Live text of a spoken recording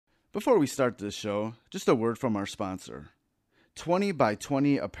Before we start this show, just a word from our sponsor, 20 by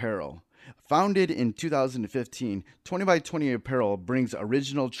 20 Apparel. Founded in 2015, 20 by 20 Apparel brings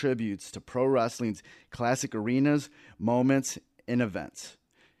original tributes to pro wrestling's classic arenas, moments, and events.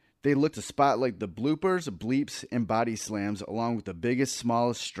 They look to spotlight the bloopers, bleeps, and body slams along with the biggest,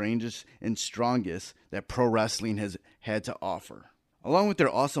 smallest, strangest, and strongest that pro wrestling has had to offer. Along with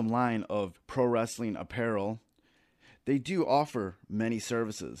their awesome line of pro wrestling apparel, they do offer many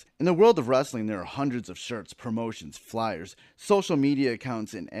services. In the world of wrestling, there are hundreds of shirts, promotions, flyers, social media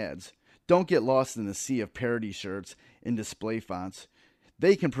accounts, and ads. Don't get lost in the sea of parody shirts and display fonts.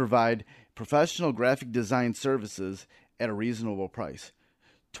 They can provide professional graphic design services at a reasonable price.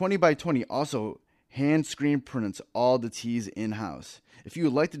 20 by 20 also hand screen prints all the tees in-house. If you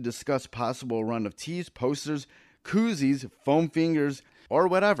would like to discuss possible run of tees, posters, koozies, foam fingers, or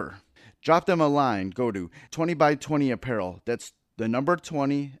whatever, drop them a line. Go to 20 by 20 Apparel. That's the number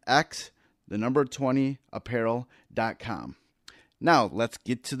 20x, the number 20 apparel.com. Now, let's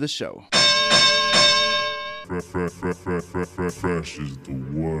get to the show. Fresh is the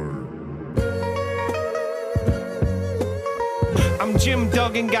word. I'm Jim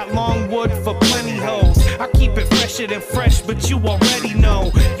Duggan, got long wood for plenty hoes. I keep it fresher than fresh, but you already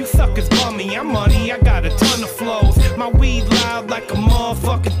know. You suckers bummy, I'm money, I got a ton of flows. My weed loud like a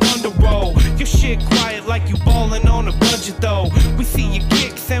motherfucking thunder roll. Your shit quiet like you ballin' on a budget though. We see your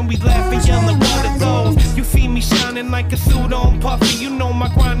kicks and we laugh and yellin' what are those. You see me shining like a suit on puffy. You know my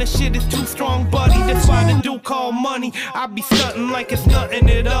grindin' shit is too strong, buddy. That's why the dude call money. I be stuntin' like it's nothing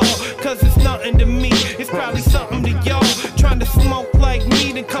at all. Cause it's nothing to me, it's probably something to y'all. Trying to smoke like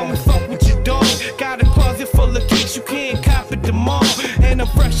me, then come and fuck with your dog. Got a closet full of kicks, you can't cop at the mall. And I'm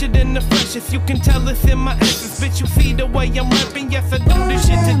fresher than the freshest, you can tell it's in my essence. Bitch, you see the way I'm rapping, yes I do this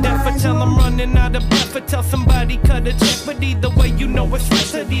shit to death. I tell I'm running out of breath, I tell somebody cut a check. But either way you know it's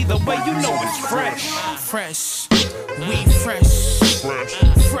fresh, and either way you know it's fresh. Fresh, we fresh.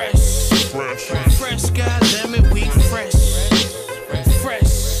 Fresh, goddammit, we fresh.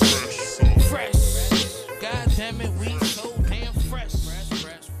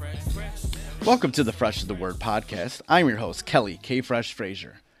 Welcome to the Fresh is the Word podcast. I'm your host, Kelly K. Fresh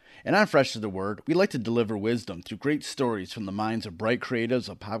Frazier. And on Fresh is the Word, we like to deliver wisdom through great stories from the minds of bright creatives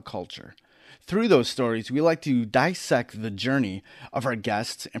of pop culture. Through those stories, we like to dissect the journey of our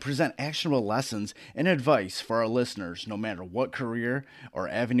guests and present actionable lessons and advice for our listeners, no matter what career or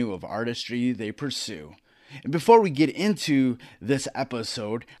avenue of artistry they pursue. And before we get into this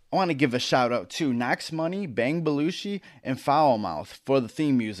episode, I want to give a shout out to Knox Money, Bang Belushi, and Foul Mouth for the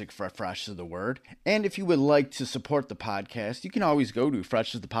theme music for Fresh is the Word. And if you would like to support the podcast, you can always go to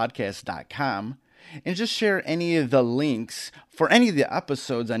freshisthepodcast.com and just share any of the links for any of the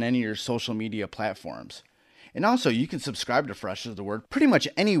episodes on any of your social media platforms. And also, you can subscribe to Fresh is the Word pretty much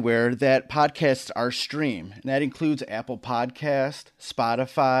anywhere that podcasts are streamed. And that includes Apple Podcast,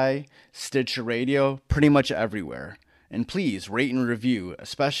 Spotify, Stitcher Radio, pretty much everywhere. And please rate and review,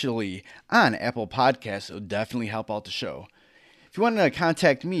 especially on Apple Podcasts. It will definitely help out the show. If you want to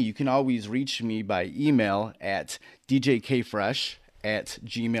contact me, you can always reach me by email at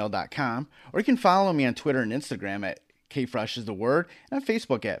djkfresh@gmail.com. Or you can follow me on Twitter and Instagram at KFresh is the word, and on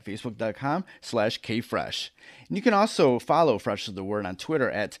Facebook at facebook.com/KFresh. And you can also follow Fresh is the Word on Twitter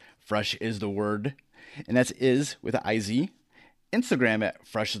at Fresh is the Word, and that's is with an IZ, Instagram at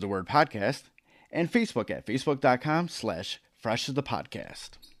Fresh is the Word Podcast, and Facebook at facebook.com/Fresh is the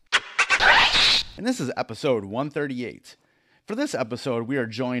Podcast. And this is episode 138. For this episode, we are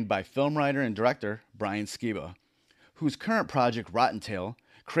joined by film writer and director Brian Skiba, whose current project, Rotten Tail,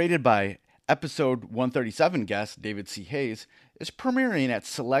 created by Episode 137 guest David C. Hayes, is premiering at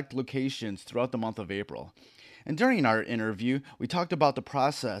select locations throughout the month of April. And during our interview, we talked about the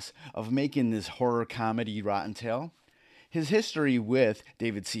process of making this horror comedy Rotten Tail, his history with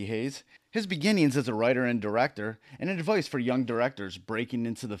David C. Hayes, his beginnings as a writer and director, and advice for young directors breaking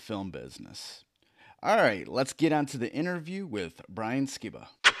into the film business. All right, let's get on to the interview with Brian Skiba.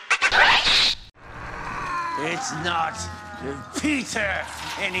 It's not Peter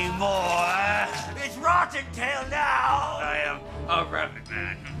anymore. It's Rotten Tail now. I am a rabbit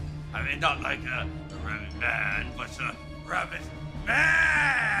man. I mean, not like a rabbit man, but a rabbit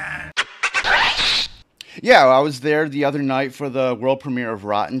man. Yeah, I was there the other night for the world premiere of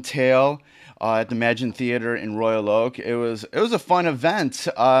Rotten Tail at the Imagine Theater in Royal Oak. It was a fun event.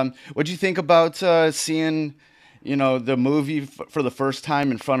 What do you think about seeing, the movie for the first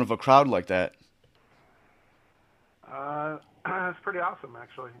time in front of a crowd like that? It's pretty awesome,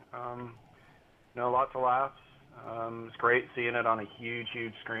 actually. Lots of laughs. It's great seeing it on a huge,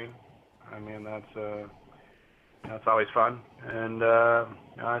 huge screen. I mean, that's it's always fun. And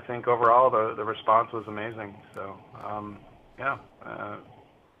I think overall the response was amazing. So yeah.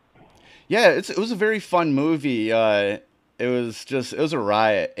 Yeah, it was a very fun movie. It was a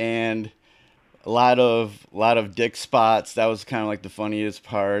riot, and a lot of dick spots. That was kind of like the funniest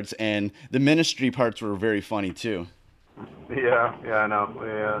parts, and the ministry parts were very funny too. Yeah, no,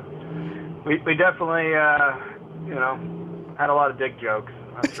 we definitely, had a lot of dick jokes,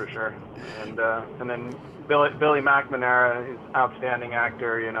 that's for sure. And then Billy McNamara, he's an outstanding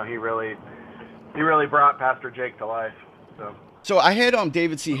actor. He really brought Pastor Jake to life. So I had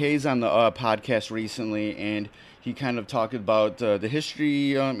David C. Hayes on the podcast recently, and he kind of talked about the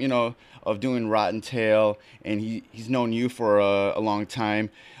history, of doing Rotten Tail, and he's known you for a long time.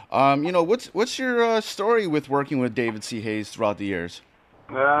 What's your story with working with David C. Hayes throughout the years?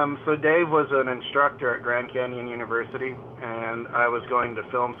 So Dave was an instructor at Grand Canyon University, and I was going to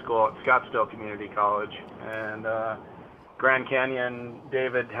film school at Scottsdale Community College. And Grand Canyon,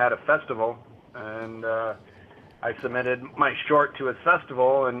 David had a festival, and I submitted my short to his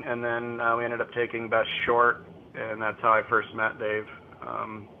festival, and then we ended up taking Best Short, and that's how I first met Dave,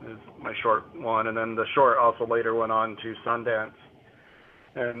 is my short one. And then the short also later went on to Sundance,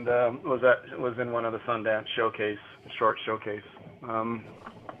 and was in one of the Sundance short showcase.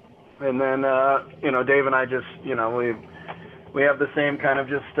 And then, Dave and I just, we have the same kind of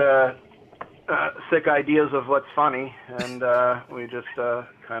just sick ideas of what's funny, and we just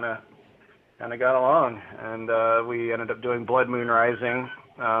kind of got along. And we ended up doing Blood Moon Rising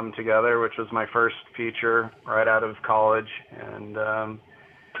together, which was my first feature right out of college. And,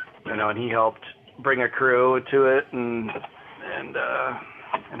 and he helped bring a crew to it and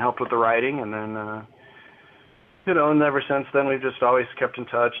helped with the writing. And then, and ever since then, we've just always kept in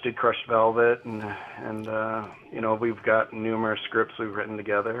touch, did Crushed Velvet, and we've got numerous scripts we've written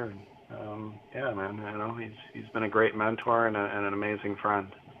together. And, yeah, man, he's been a great mentor and an amazing friend.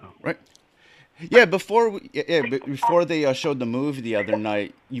 So. Right. Yeah, before they showed the movie the other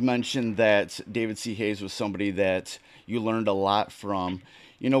night, you mentioned that David C. Hayes was somebody that you learned a lot from.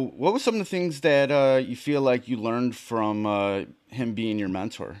 What were some of the things that you feel like you learned from him being your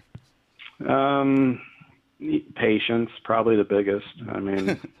mentor? Patience, probably the biggest. I mean,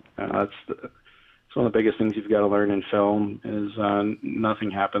 it's one of the biggest things you've got to learn in film is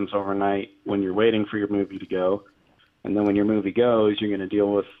nothing happens overnight when you're waiting for your movie to go. And then when your movie goes, you're going to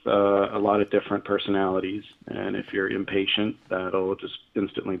deal with a lot of different personalities. And if you're impatient, that'll just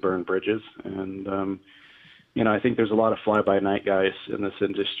instantly burn bridges. And, I think there's a lot of fly-by-night guys in this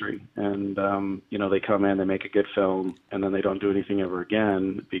industry. And, they come in, they make a good film, and then they don't do anything ever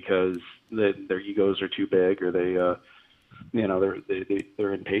again because their egos are too big, or they're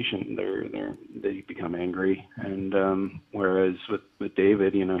impatient. They become angry. And whereas with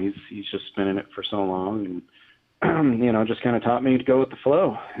David, he's just been in it for so long, and just kind of taught me to go with the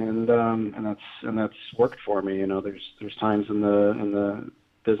flow, and that's worked for me. There's times in the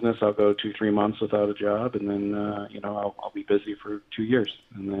business I'll go 2-3 months without a job, and then I'll be busy for 2 years,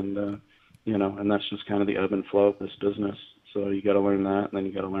 and then and that's just kind of the ebb and flow of this business. So you got to learn that, and then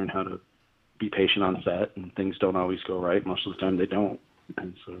you got to learn how to be patient on set, and things don't always go right. Most of the time they don't,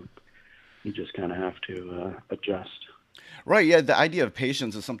 and so you just kind of have to adjust. Right. Yeah. The idea of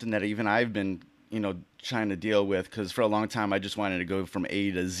patience is something that even I've been trying to deal with, because for a long time I just wanted to go from A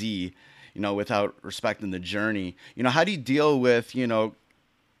to Z, without respecting the journey. How do you deal with,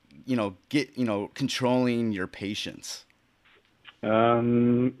 controlling your patience?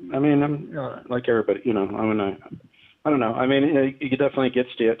 I'm like everybody, I don't know. I mean, it definitely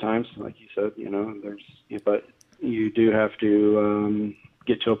gets to you at times, like you said, but you do have to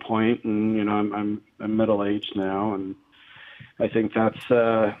get to a point, and, I'm middle-aged now, and I think that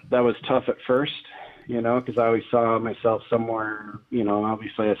was tough at first, because I always saw myself somewhere,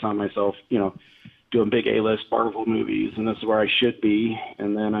 obviously I saw myself, doing big A-list Marvel movies, and this is where I should be.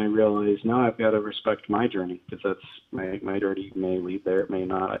 And then I realized, no, I've got to respect my journey, because that's my journey may lead there, it may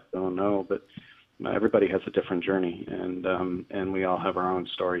not, I don't know, but everybody has a different journey, and we all have our own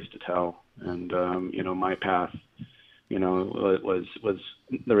stories to tell. And, my path,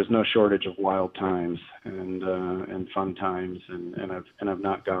 there was no shortage of wild times and fun times, and I've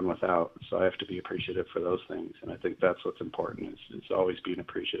not gone without. So I have to be appreciative for those things, and I think that's what's important is always being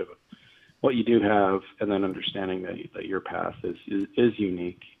appreciative of what you do have, and then understanding that your path is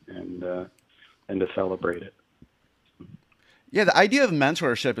unique, and to celebrate it. Yeah, the idea of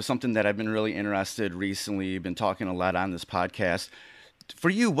mentorship is something that I've been really interested recently. Been talking a lot on this podcast. For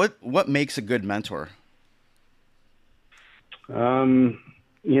you, what makes a good mentor? I've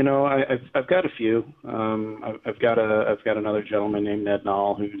got a few. I've got another gentleman named Ned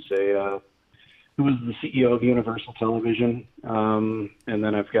Nall who's who was the CEO of Universal Television, and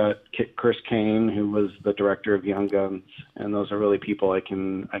then I've got Chris Kane, who was the director of Young Guns, and those are really people I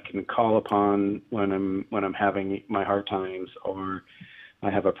can call upon when I'm having my hard times, or I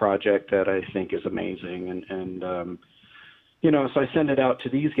have a project that I think is amazing, and so I send it out to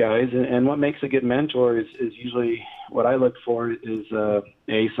these guys, and what makes a good mentor is usually what I look for is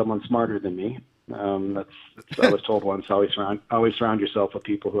someone smarter than me. That's I was told once, always surround yourself with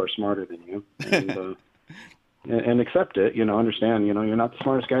people who are smarter than you, and accept it. Understand. You're not the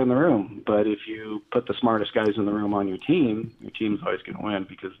smartest guy in the room, but if you put the smartest guys in the room on your team's always going to win,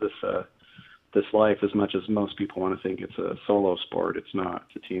 because this life, as much as most people want to think it's a solo sport, it's not.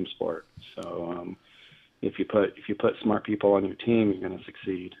 It's a team sport. So if you put smart people on your team, you're going to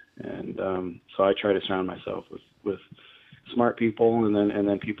succeed. And so I try to surround myself with smart people, and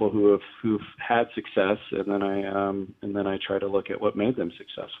then people who've had success, and then I try to look at what made them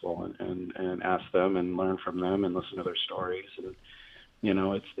successful, and ask them and learn from them and listen to their stories. And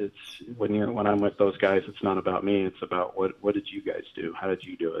it's when I'm with those guys, it's not about me. It's about what did you guys do? How did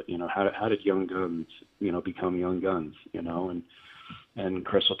you do it? How did Young Guns become Young Guns? And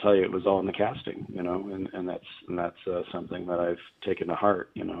Chris will tell you it was all in the casting, and that's something that I've taken to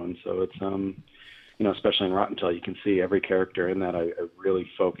heart, and so it's especially in Rotten Tail, you can see every character in that I really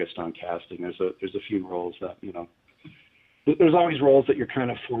focused on casting. There's a few roles that there's always roles that you're kind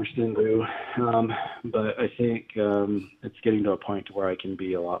of forced into, but I think it's getting to a point to where I can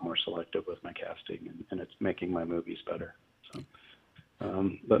be a lot more selective with my casting, and it's making my movies better. So,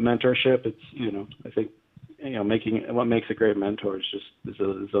 but mentorship, it's I think what makes a great mentor is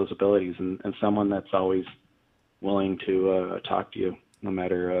those abilities, and someone that's always willing to talk to you no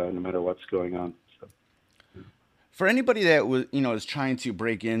matter what's going on. For anybody that is trying to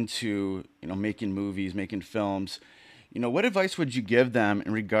break into making movies, making films, what advice would you give them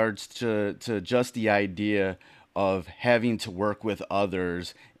in regards to just the idea of having to work with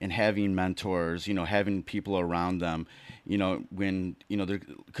others and having mentors, having people around them, when there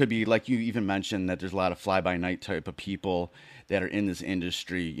could be, like you even mentioned, that there's a lot of fly-by-night type of people that are in this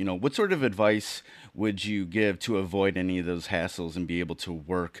industry. What sort of advice would you give to avoid any of those hassles and be able to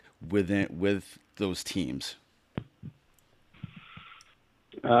work with those teams?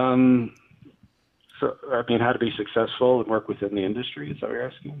 So, how to be successful and work within the industry, is that what you're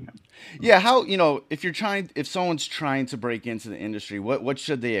asking? Yeah, how, if someone's trying to break into the industry, what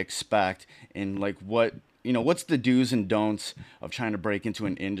should they expect, and what's the do's and don'ts of trying to break into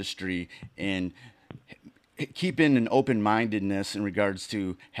an industry, and keeping an open-mindedness in regards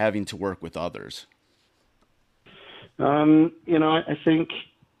to having to work with others? I think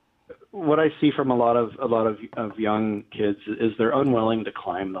what I see from a lot of young kids is they're unwilling to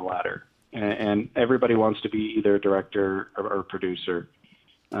climb the ladder. And everybody wants to be either a director or producer,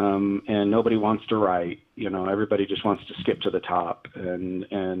 and nobody wants to write. Everybody just wants to skip to the top, and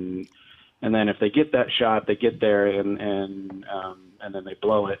then if they get that shot, they get there, and then they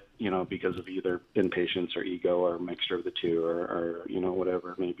blow it, because of either impatience or ego or a mixture of the two, or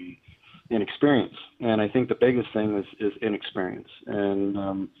whatever it may be, inexperience. And I think the biggest thing is inexperience.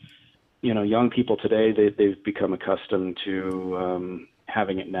 And young people today, they've become accustomed to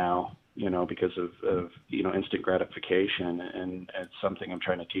having it now. Because of instant gratification, and it's something I'm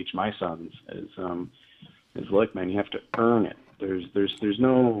trying to teach my sons is look, man, you have to earn it. There's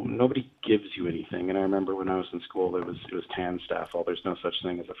nobody gives you anything. And I remember when I was in school, it was TAN staff. There's no such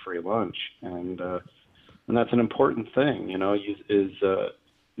thing as a free lunch, and that's an important thing. Nobody's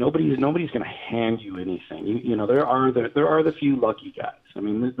going to hand you anything. There are the few lucky guys.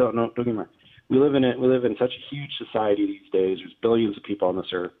 Don't get me wrong. We live in such a huge society these days. There's billions of people on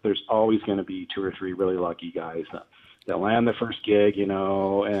this earth. There's always going to be 2 or 3 really lucky guys that land their first gig, and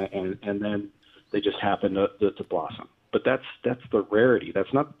then they just happen to blossom. But that's the rarity.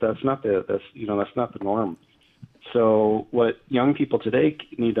 That's not the norm. So what young people today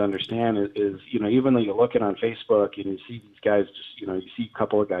need to understand is even though you look at on Facebook and you see these guys you see a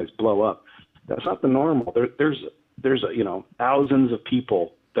couple of guys blow up, that's not the normal. There's thousands of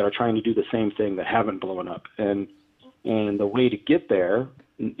people that are trying to do the same thing that haven't blown up, and the way to get there,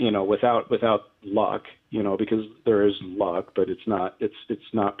 without luck, because there is luck, but it's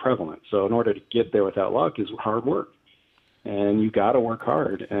not prevalent. So in order to get there without luck is hard work, and you got to work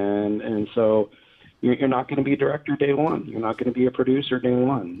hard, and so you're not going to be a director day one. You're not going to be a producer day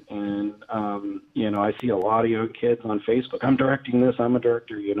one. And I see a lot of young kids on Facebook. I'm directing this. I'm a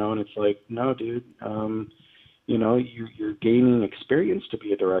director. And it's like, no, dude. You're gaining experience to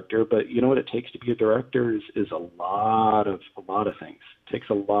be a director, but what it takes to be a director is a lot of things. It takes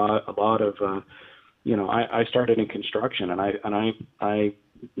a lot of I started in construction, and I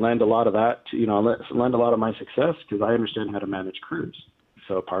lend a lot of that to, lend a lot of my success because I understand how to manage crews.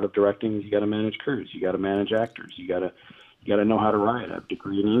 So part of directing is you got to manage crews, you got to manage actors, you got to know how to write. I have a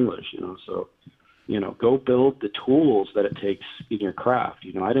degree in English, so go build the tools that it takes in your craft.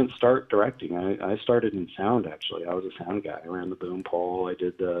 I didn't start directing. I started in sound, actually. I was a sound guy. I ran the boom pole. I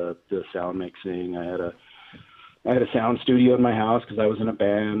did the sound mixing. I had a sound studio in my house because I was in a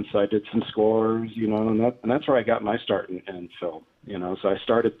band, so I did some scores, and that's where I got my start in film. So I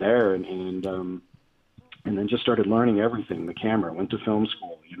started there and then just started learning everything, the camera, went to film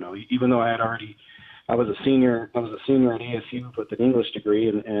school, even though I was a senior at ASU with an English degree,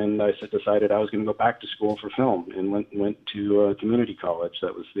 and I decided I was going to go back to school for film and went to community college.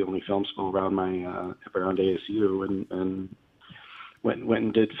 That was the only film school around around ASU, and went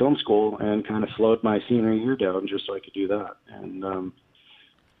and did film school and kind of slowed my senior year down just so I could do that. And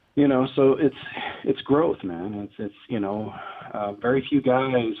so it's growth, man. It's very few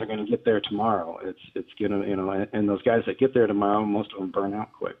guys are going to get there tomorrow. It's gonna, and those guys that get there tomorrow, most of them burn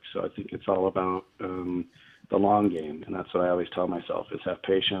out quick. So I think it's all about the long game, and that's what I always tell myself: is have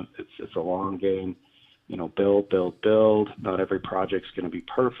patience. It's a long game. Build. Not every project's going to be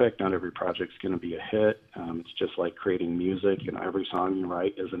perfect. Not every project's going to be a hit. It's just like creating music. Every song you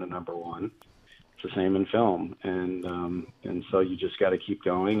write isn't a number one. It's the same in film, and so you just got to keep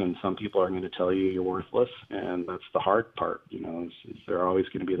going. And some people are going to tell you you're worthless, and that's the hard part. There are always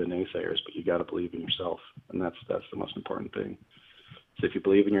going to be the naysayers, but you got to believe in yourself, and that's the most important thing. So if you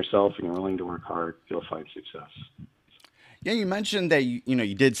believe in yourself and you're willing to work hard, you'll find success. Yeah, you mentioned that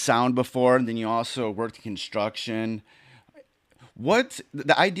you did sound before, and then you also worked in construction. What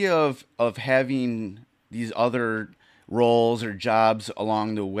the idea of having these other roles or jobs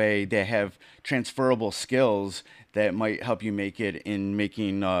along the way that have transferable skills that might help you make it in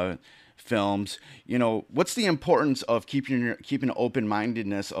making films? What's the importance of keeping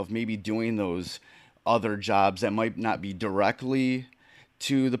open-mindedness of maybe doing those other jobs that might not be directly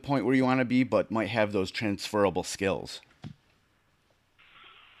to the point where you want to be, but might have those transferable skills?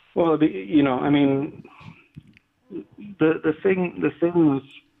 Well, the thing with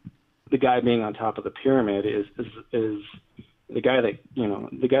the guy being on top of the pyramid is the guy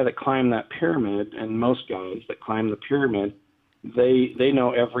that climbed that pyramid, and most guys that climb the pyramid, they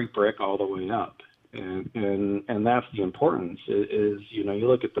know every brick all the way up, and that's the importance. Is you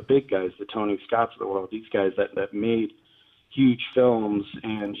look at the big guys, the Tony Scotts of the world, these guys that made huge films,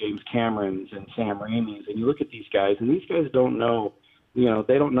 and James Camerons and Sam Raimi's, and you look at these guys, and these guys don't know.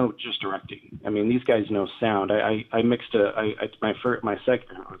 They don't know just directing. These guys know sound. I mixed my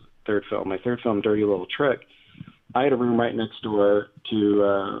third film, Dirty Little Trick. I had a room right next door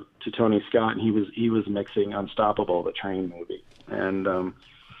to Tony Scott, and he was mixing Unstoppable, the train movie, and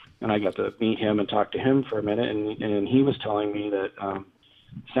I got to meet him and talk to him for a minute, and he was telling me that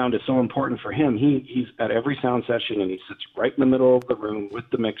sound is so important for him. He's at every sound session, and he sits right in the middle of the room with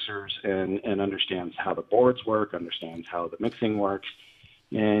the mixers and understands how the boards work, understands how the mixing works.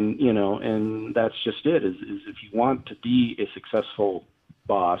 And, and that's just it, is if you want to be a successful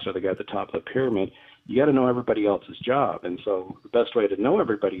boss or the guy at the top of the pyramid, you got to know everybody else's job. And so the best way to know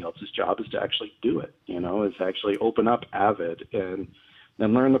everybody else's job is to actually do it, is to actually open up Avid and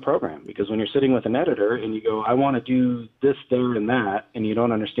then learn the program. Because when you're sitting with an editor and you go, I want to do this, there, and that, and you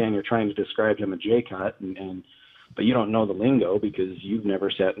don't understand, you're trying to describe him a J-cut, but you don't know the lingo because you've never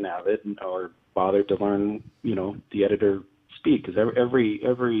sat in Avid or bothered to learn, the editor speak. Because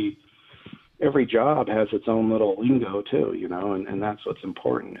every job has its own little lingo too, and that's what's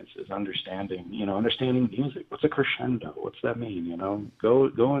important is understanding music. What's a crescendo? What's that mean?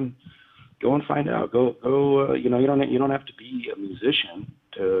 Go and find out. You don't have to be a musician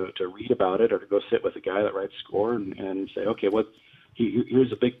to read about it or to go sit with a guy that writes score and say, okay,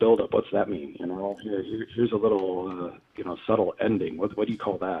 here's a big buildup. What's that mean? Here's a little, subtle ending. What do you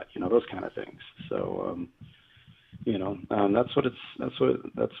call that? Those kind of things. So, that's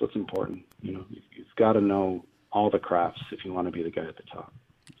what's important. You've got to know all the crafts if you want to be the guy at the top.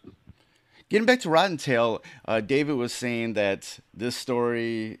 So. Getting back to Rotten Tail, David was saying that this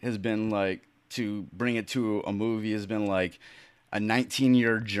story has been like, to bring it to a movie has been like a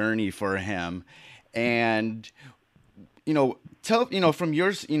 19-year journey for him. And, from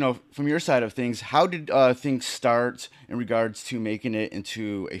your side of things, how did things start in regards to making it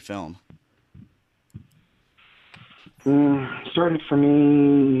into a film? Started for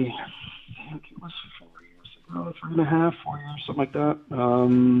me, I think it was 4 years ago, 3.5, 4 years, something like that.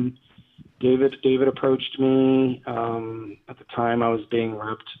 David approached me. At the time, I was being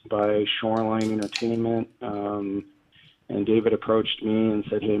repped by Shoreline Entertainment, and and David approached me and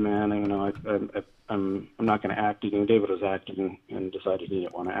said, "Hey, man, I'm not going to act anymore." David was acting and decided he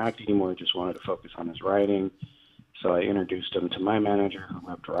didn't want to act anymore. He just wanted to focus on his writing. So I introduced him to my manager, who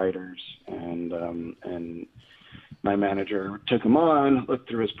loved writers, and my manager took him on, looked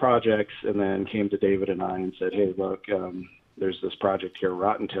through his projects, and then came to David and I and said, "Hey, look, there's this project here,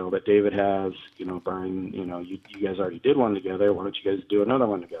 Rotten Tail, that David has. Brian, you guys already did one together. Why don't you guys do another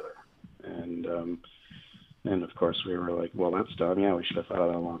one together?" And of course we were like, "Well, that's done. Yeah, we should have thought of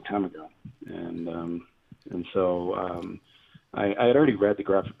that a long time ago." And so I had already read the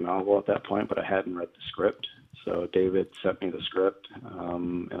graphic novel at that point, but I hadn't read the script. So David sent me the script,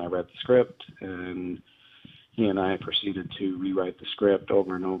 and I read the script, and he and I proceeded to rewrite the script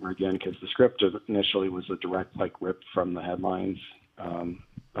over and over again, because the script initially was a direct rip from the headlines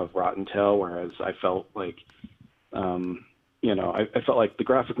of Rotten Tail, whereas I felt like, I felt like the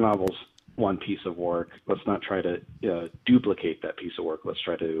graphic novel's one piece of work. Let's not try to duplicate that piece of work. Let's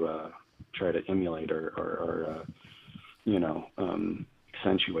try to emulate or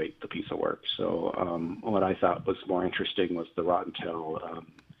accentuate the piece of work. So what I thought was more interesting was the Rotten Tail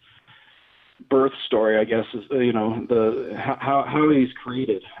birth story, I guess, is how he's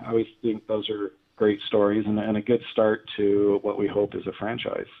created. I always think those are great stories and a good start to what we hope is a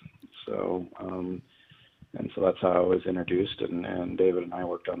franchise. So so that's how I was introduced, and David and I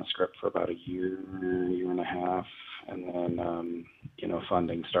worked on the script for about a year and a half, and then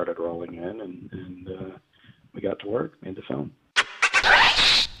funding started rolling in, and we got to work, made the film.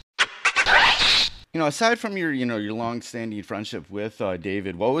 Aside from your long-standing friendship with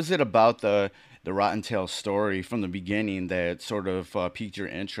David, what was it about the Rotten Tail story from the beginning that sort of piqued your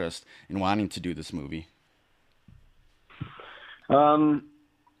interest in wanting to do this movie?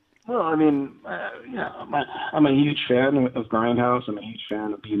 Well, I mean, I'm a huge fan of Grindhouse. I'm a huge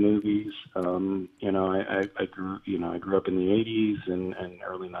fan of B movies. I grew up in the '80s and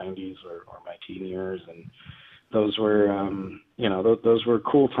early '90s, or my teen years, and those were, those were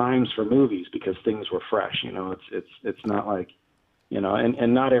cool times for movies because things were fresh. It's not like,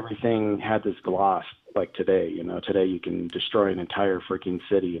 and not everything had this gloss like today. Today you can destroy an entire freaking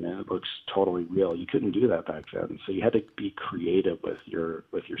city and it looks totally real. You couldn't do that back then, so you had to be creative with your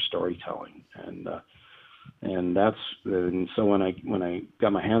storytelling. And so when I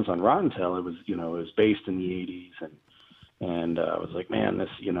got my hands on Rotten Tail, it was based in the '80s, and I was like, man, this,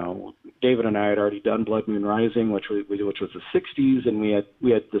 David and I had already done Blood Moon Rising, which was the '60s, and we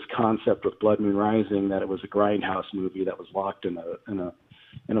had this concept with Blood Moon Rising that it was a grindhouse movie that was locked in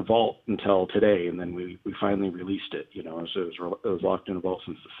a vault until today, and then we finally released it. So it was locked in a vault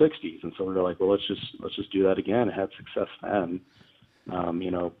since the '60s, and so we were like, well, let's just do that again. It had success then.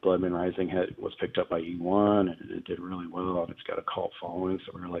 Blood Moon Rising was picked up by E1, and it did really well, and it's got a cult following.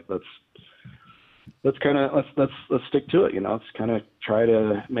 So we were like, let's stick to it. Let's kind of try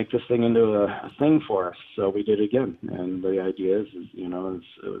to make this thing into a thing for us. So we did it again, and the idea is it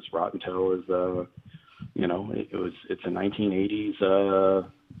was Rotten Tail is it's a 1980s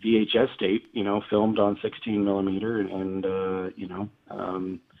VHS tape, filmed on 16 millimeter, and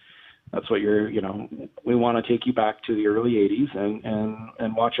that's what we want to take you back to the early '80s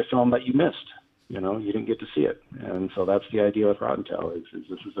and watch a film that you missed. You didn't get to see it, and so that's the idea with Rotten Tail. Is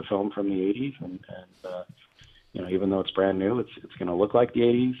this is a film from the '80s, and even though it's brand new, it's going to look like the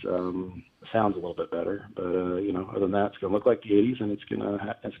 '80s. Sounds a little bit better, but other than that, it's going to look like the '80s, and it's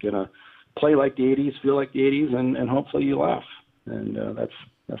going to play like the '80s, feel like the '80s, and hopefully you laugh. And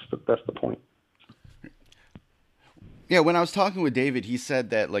that's the point. Yeah, when I was talking with David, he said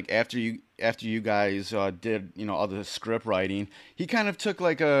that after you guys did all the script writing, he kind of took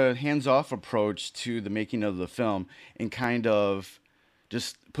a hands-off approach to the making of the film and kind of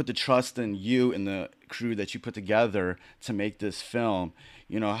just put the trust in you and the crew that you put together to make this film.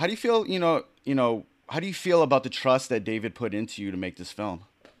 How do you feel? How do you feel about the trust that David put into you to make this film?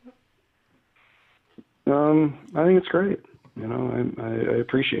 I think it's great. I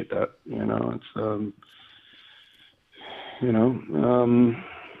appreciate that. It's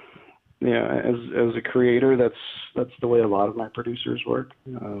as a creator, that's the way a lot of my producers work.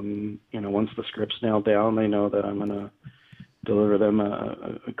 Once the script's nailed down, they know that I'm going to deliver them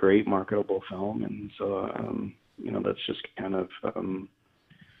a great marketable film. And so, that's just kind of,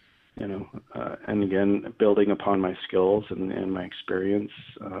 and again, building upon my skills and my experience,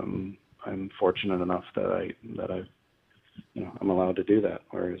 I'm fortunate enough that I'm allowed to do that.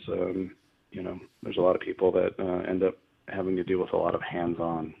 Whereas, there's a lot of people that end up having to deal with a lot of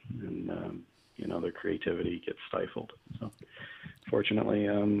hands-on, and their creativity gets stifled. So, fortunately,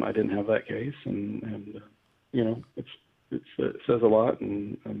 I didn't have that case, and it says a lot,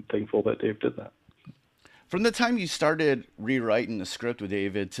 and I'm thankful that Dave did that. From the time you started rewriting the script with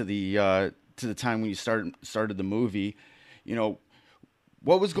David to the time when you started the movie, you know,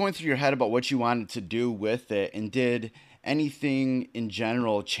 what was going through your head about what you wanted to do with it, and did anything in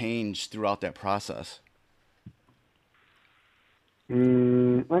general change throughout that process? I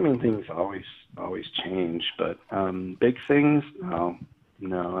mean, things always change, but big things, no.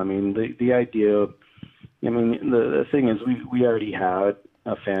 I mean, the idea. I mean, the thing is, we already had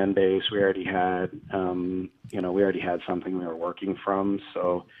a fan base. We already had, we already had something we were working from.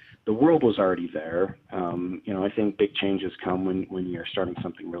 So the world was already there. I think big changes come when you're starting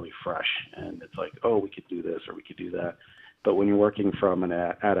something really fresh, and it's like, oh, we could do this or we could do that. But when you're working from an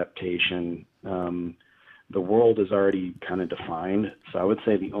adaptation, the world is already kind of defined. So I would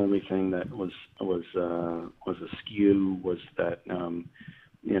say the only thing that was askew was that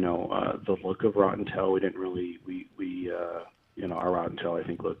the look of Rotten Tail. We didn't really our Rotten Tail I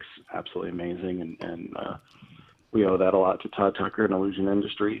think looks absolutely amazing, and we owe that a lot to Todd Tucker and Illusion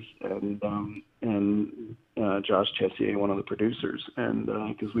Industries and Josh Tessier, one of the producers, and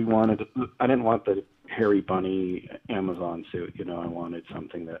because I didn't want the hairy bunny Amazon suit. I wanted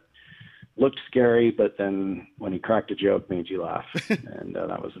something that looked scary, but then when he cracked a joke, made you laugh, and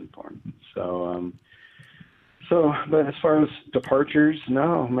that was important. But as far as departures,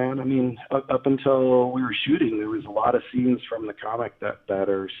 no, man. I mean, up until we were shooting, there was a lot of scenes from the comic that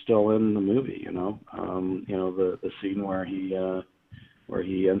are still in the movie. The scene where he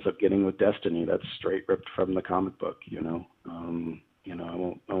ends up getting with Destiny, that's straight ripped from the comic book. I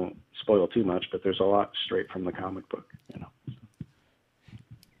won't spoil too much, but there's a lot straight from the comic book.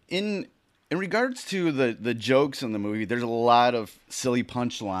 In regards to the jokes in the movie, there's a lot of silly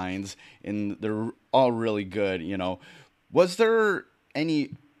punchlines, and they're all really good. Was there any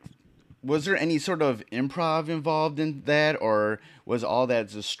sort of improv involved in that, or was all that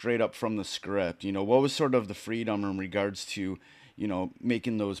just straight up from the script? What was sort of the freedom in regards to,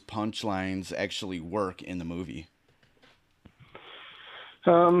 making those punchlines actually work in the movie?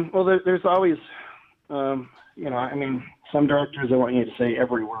 Well, there's always, I mean, some directors, they want you to say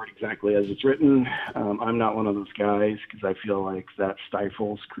every word exactly as it's written. I'm not one of those guys because I feel like that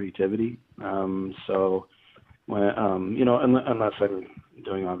stifles creativity. So, when, unless I'm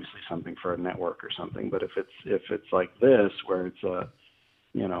doing obviously something for a network or something, but if it's like this, where it's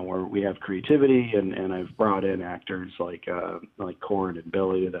where we have creativity, and I've brought in actors like Corin and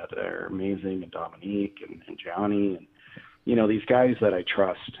Billy that are amazing, and Dominique and Johnny, and these guys that I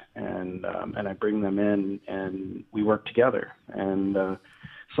trust, and I bring them in, and we work together. And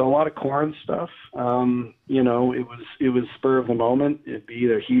so a lot of Corin stuff, it was spur of the moment. It'd be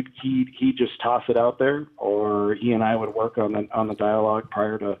either he'd just toss it out there, or he and I would work on the dialogue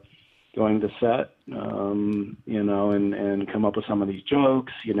prior to going to set, and come up with some of these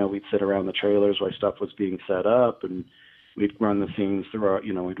jokes. We'd sit around the trailers while stuff was being set up, and we'd run the scenes throughout,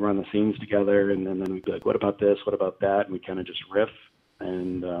 we'd run the scenes together, and then we'd be like, what about this? What about that? And we kind of just riff.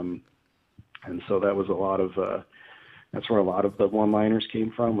 And so that was that's where a lot of the one-liners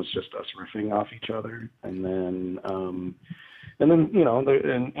came from, was just us riffing off each other. And then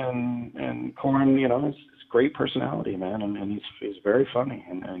Corin, is great personality, man. And he's very funny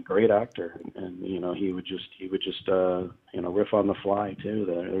and a great actor. And he would just riff on the fly too.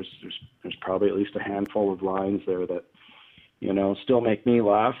 There's probably at least a handful of lines there that, still make me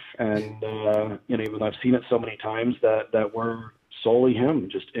laugh. And, even though I've seen it so many times that were solely him,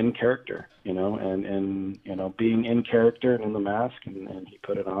 just in character, and being in character and in the mask, and he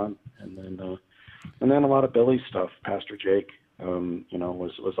put it on. And then a lot of Billy's stuff, Pastor Jake,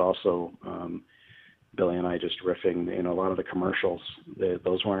 was also, Billy and I just riffing, a lot of the commercials,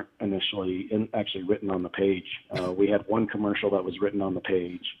 those weren't initially actually written on the page. We had one commercial that was written on the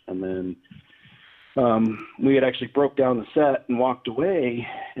page, and then we had actually broke down the set and walked away,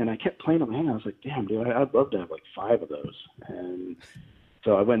 and I kept playing them. I was like, damn, dude, I'd love to have like 5 of those. And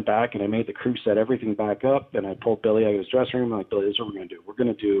so I went back and I made the crew set everything back up, and I pulled Billy out of his dressing room. I'm like, Billy, this is what we're going to do. We're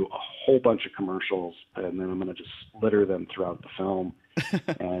going to do a whole bunch of commercials, and then I'm going to just litter them throughout the film.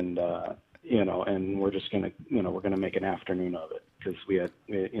 And, and we're just going to, we're going to make an afternoon of it, because we had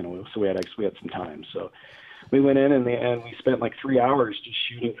some time. So we went in and we spent like 3 hours just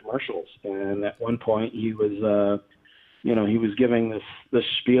shooting commercials. And at one point he was, he was giving this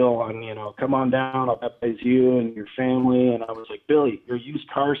spiel on, come on down, I'll baptize you and your family. And I was like, Billy, you're a used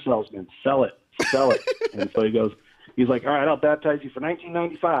car salesman. Sell it. And so he's like, all right, I'll baptize you for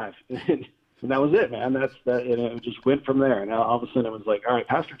 $19.95. And that was it, man. And it just went from there. And all of a sudden it was like, all right,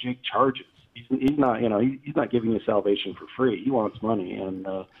 Pastor Jake charges. He's not, he's not giving you salvation for free. He wants money.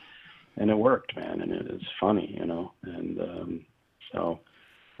 And it worked, man. And it's funny, and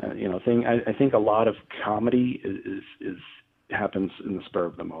I think a lot of comedy is happens in the spur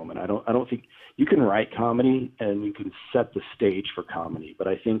of the moment. I don't think you can write comedy and you can set the stage for comedy, but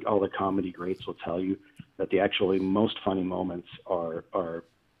I think all the comedy greats will tell you that the actually most funny moments are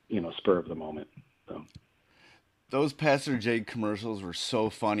spur of the moment. So. Those Pastor Jake commercials were so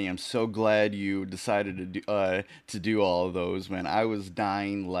funny. I'm so glad you decided to do all of those, man. I was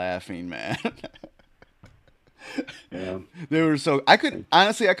dying laughing, man. Yeah. They were so. I could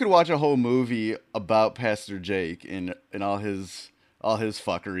watch a whole movie about Pastor Jake and all his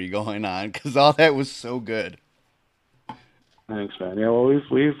fuckery going on, because all that was so good. Thanks, man. Yeah, well,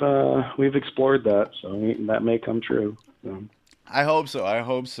 we've explored that, so that may come true. So. I hope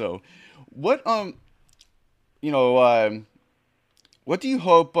so. What what do you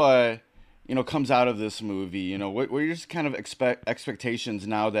hope comes out of this movie? What are your kind of expectations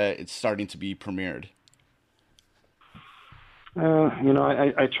now that it's starting to be premiered?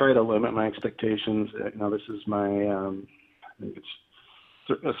 I try to limit my expectations. This is my, I think it's,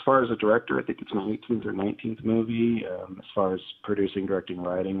 as far as a director, I think it's my 18th or 19th movie. As far as producing, directing,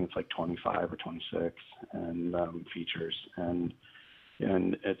 writing, it's like 25 or 26, and features. And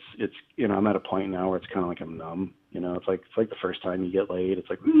it's I'm at a point now where it's kind of like I'm numb. It's like the first time you get laid. It's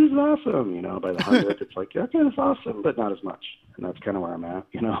like, this is awesome. By the 100th, it's like, yeah, okay, it's awesome, but not as much. And that's kind of where I'm at.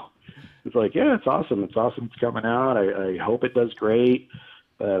 It's like, yeah, it's awesome. It's awesome. It's coming out. I hope it does great,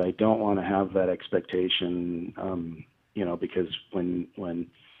 but I don't want to have that expectation, because when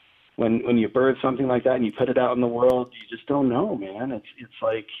you birth something like that and you put it out in the world, you just don't know, man. It's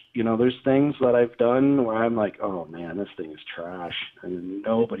like, there's things that I've done where I'm like, oh man, this thing is trash and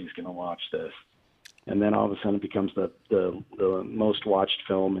nobody's going to watch this. And then all of a sudden it becomes the most watched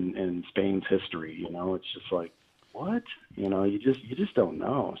film in Spain's history. It's just like, what? You just don't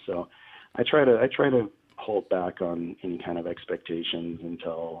know. So I try to hold back on any kind of expectations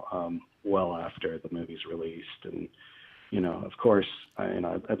until well after the movie's released. And of course,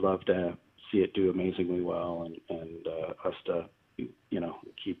 I'd love to see it do amazingly well, and us to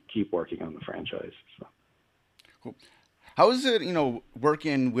keep working on the franchise. So. Cool. How is it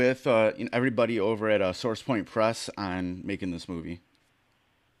working with everybody over at SourcePoint Press on making this movie?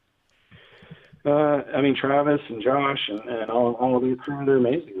 Travis and Josh and all of the crew, they're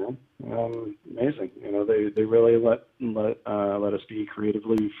amazing, man. Amazing. They really let us be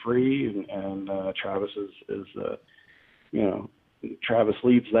creatively free, and Travis is Travis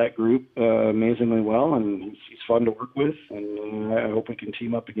leads that group amazingly well, and he's fun to work with, and I hope we can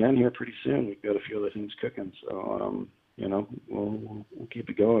team up again here pretty soon. We've got a few other things cooking, so we'll keep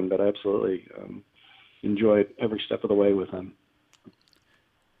it going. But I absolutely enjoyed every step of the way with him.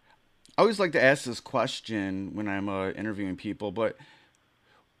 I always like to ask this question when I'm interviewing people, but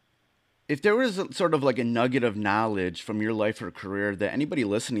if there was sort of like a nugget of knowledge from your life or career that anybody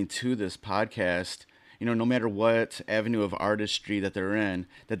listening to this podcast, no matter what avenue of artistry that they're in,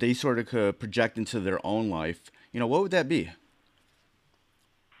 that they sort of could project into their own life, what would that be?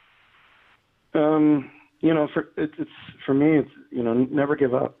 For me, it's never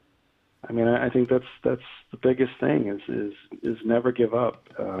give up. I think that's the biggest thing is never give up.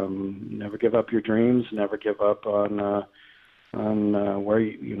 Never give up your dreams. Never give up on where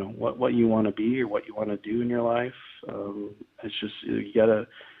what you want to be or what you want to do in your life. It's just you gotta.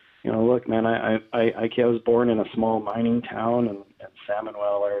 Look, man, I was born in a small mining town in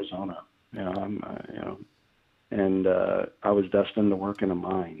Salmonwell, Arizona. And I was destined to work in a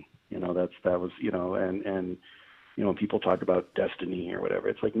mine. That was when people talk about destiny or whatever,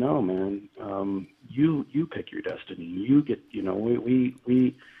 it's like, no, man, you pick your destiny. You get,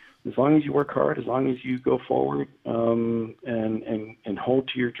 we as long as you work hard, as long as you go forward, and hold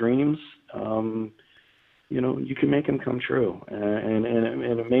to your dreams, you can make them come true. And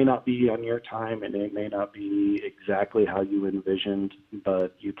it may not be on your time, and it may not be exactly how you envisioned,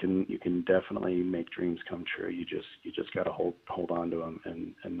 but you can definitely make dreams come true. You just got to hold on to them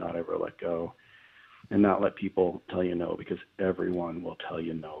and not ever let go, and not let people tell you no, because everyone will tell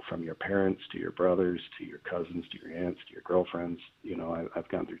you no, from your parents to your brothers to your cousins to your aunts to your girlfriends. I've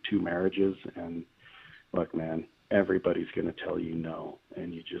gone through 2 marriages, and look, man, everybody's going to tell you no,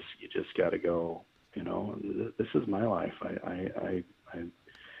 and you just got to go. This is my life. I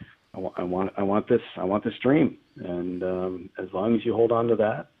want this dream, and as long as you hold on to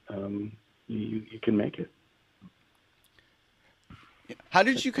that, you can make it. How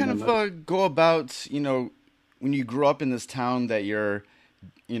did you kind of go about, when you grew up in this town that you're,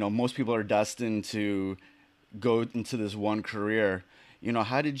 most people are destined to go into this one career?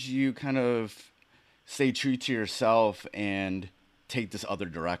 How did you kind of stay true to yourself and take this other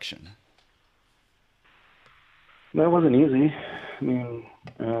direction? That wasn't easy.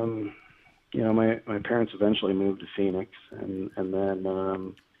 My parents eventually moved to Phoenix, and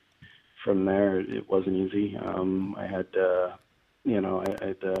then from there it wasn't easy. I had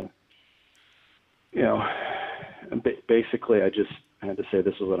basically I just had to say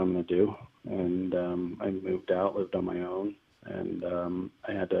this is what I'm going to do, and I moved out, lived on my own, and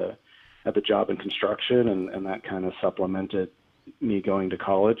I had the job in construction, and that kind of supplemented me going to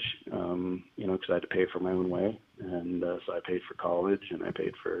college, because I had to pay for my own way, and so I paid for college, and I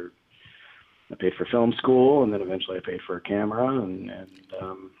paid for film school, and then eventually I paid for a camera, and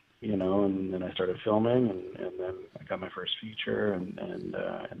then I started filming, and then I got my first feature, and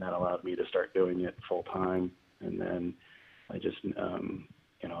that allowed me to start doing it full time, and then I just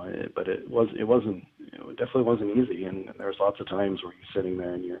but it definitely wasn't easy, and there was lots of times where you're sitting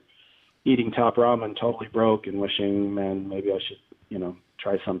there and you're eating top ramen totally broke and wishing, man, maybe I should,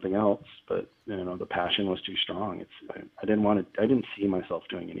 try something else. But, the passion was too strong. I didn't see myself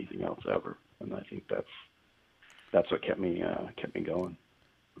doing anything else ever. And I think that's what kept me going.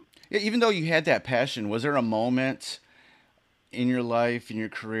 Yeah, even though you had that passion, was there a moment in your life, in your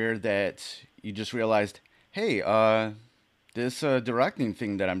career, that you just realized, hey, this directing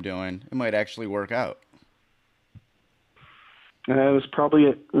thing that I'm doing, it might actually work out? It was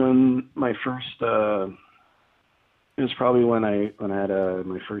probably when my first. It was probably when I had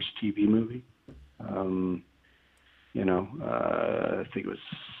my first TV movie. I think it was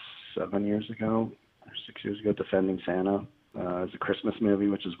 7 years ago or 6 years ago. Defending Santa. It was a Christmas movie,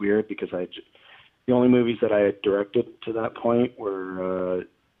 which is weird because the only movies that I had directed to that point were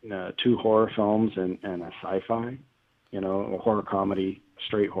 2 horror films and a sci-fi. A horror comedy,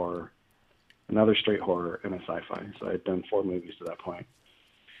 straight horror. Another straight horror, and a sci-fi. So I had done 4 movies to that point.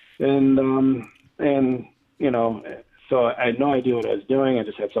 So I had no idea what I was doing. I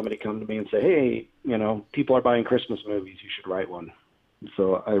just had somebody come to me and say, hey, people are buying Christmas movies. You should write one.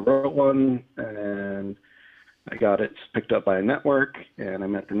 So I wrote one, and I got it picked up by a network, and I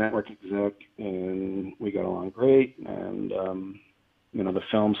met the network exec, and we got along great. And, the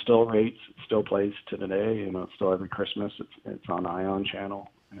film still rates. It still plays to today. It's still every Christmas. It's on Ion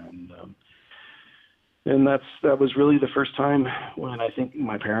Channel. And that was really the first time when I think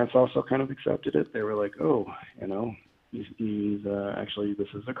my parents also kind of accepted it. They were like, oh, he's actually, this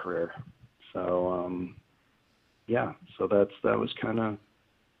is a career. So, so that was kind of the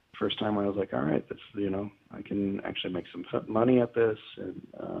first time where I was like, all right, I can actually make some money at this and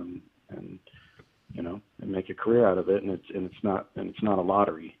make a career out of it. And it's not a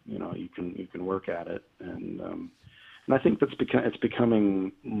lottery. You can work at it. And I think it's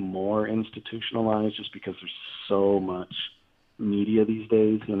becoming more institutionalized just because there's so much media these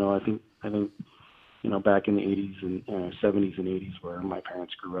days. I think back in the 80s and 70s and 80s where my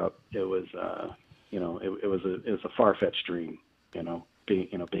parents grew up, it was it was a far-fetched dream, being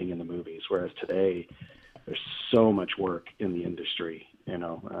in the movies. Whereas today, there's so much work in the industry.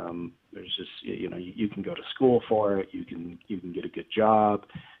 There's just you can go to school for it. You can get a good job.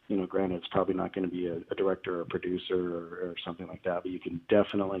 Granted, it's probably not going to be a director or a producer or something like that, but you can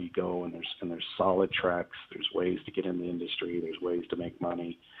definitely go and there's solid tracks. There's ways to get in the industry. There's ways to make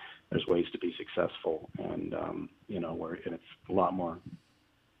money. There's ways to be successful, and it's a lot more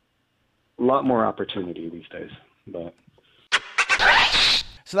opportunity these days. But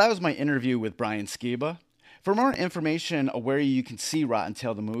so that was my interview with Brian Skiba. For more information on where you can see Rotten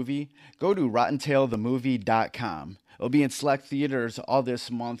Tail the movie, go to rottentailthemovie.com. It'll be in select theaters all this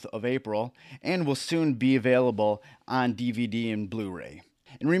month of April and will soon be available on DVD and Blu-ray.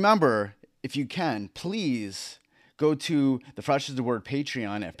 And remember, if you can, please go to the Fresh is the Word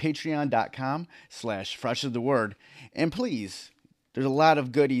Patreon at patreon.com/Fresh is the Word. And please, there's a lot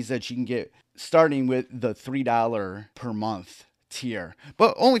of goodies that you can get starting with the $3 per month tier.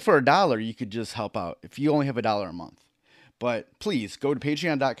 But only for $1, you could just help out if you only have $1 a month. But please go to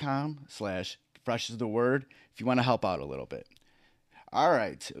patreon.com/Fresh is the Word if you want to help out a little bit. All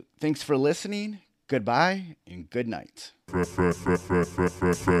right. Thanks for listening. Goodbye and good night. Fresh is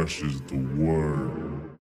the word.